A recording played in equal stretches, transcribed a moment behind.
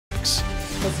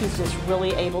because he's just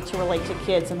really able to relate to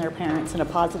kids and their parents in a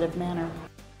positive manner.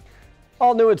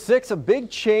 All new at 6, a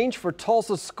big change for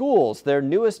Tulsa schools. Their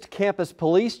newest campus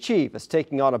police chief is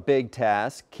taking on a big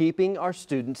task, keeping our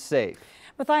students safe.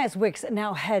 Matthias Wicks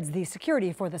now heads the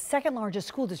security for the second largest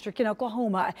school district in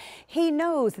Oklahoma. He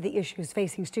knows the issues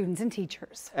facing students and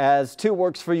teachers. As 2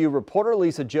 Works For You reporter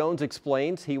Lisa Jones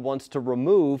explains, he wants to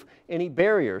remove any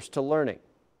barriers to learning.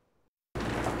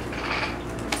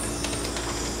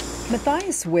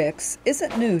 Matthias Wicks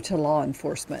isn't new to law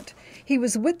enforcement. He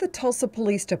was with the Tulsa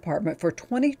Police Department for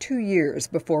 22 years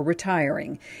before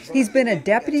retiring. He's been a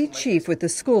deputy chief with the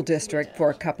school district for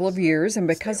a couple of years, and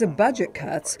because of budget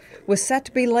cuts, was set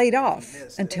to be laid off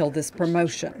until this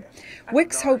promotion.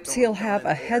 Wicks hopes he'll have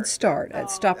a head start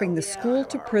at stopping the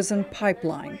school-to-prison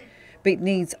pipeline, but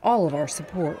needs all of our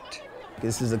support.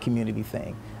 This is a community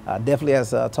thing. Definitely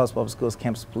as Tulsa Public Schools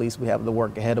Campus Police, we have the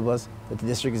work ahead of us, but the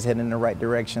district is heading in the right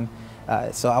direction.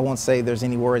 So I won't say there's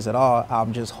any worries at all.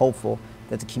 I'm just hopeful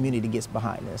that the community gets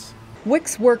behind this.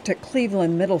 Wicks worked at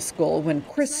Cleveland Middle School when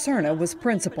Chris Cerna was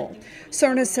principal.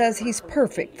 Cerna says he's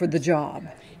perfect for the job.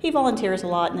 He volunteers a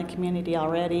lot in the community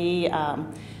already.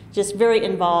 Just very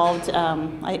involved,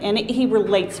 and he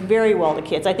relates very well to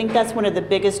kids. I think that's one of the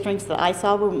biggest strengths that I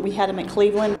saw when we had him at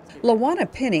Cleveland.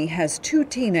 LaWanna Penny has 2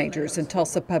 teenagers in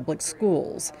Tulsa Public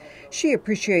Schools. She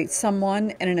appreciates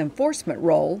someone in an enforcement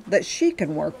role that she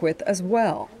can work with as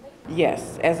well.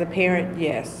 Yes, as a parent,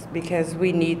 yes, because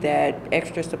we need that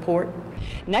extra support.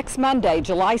 Next Monday,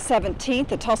 July 17th,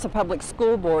 the Tulsa Public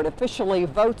School Board officially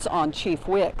votes on Chief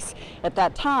Wicks. At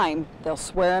that time, they'll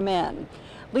swear him in.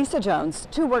 Lisa Jones,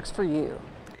 2 Works For You.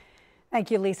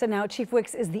 Thank you, Lisa. Now, Chief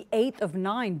Wicks is the 8th of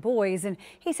 9 boys, and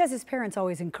he says his parents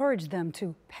always encourage them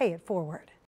to pay it forward.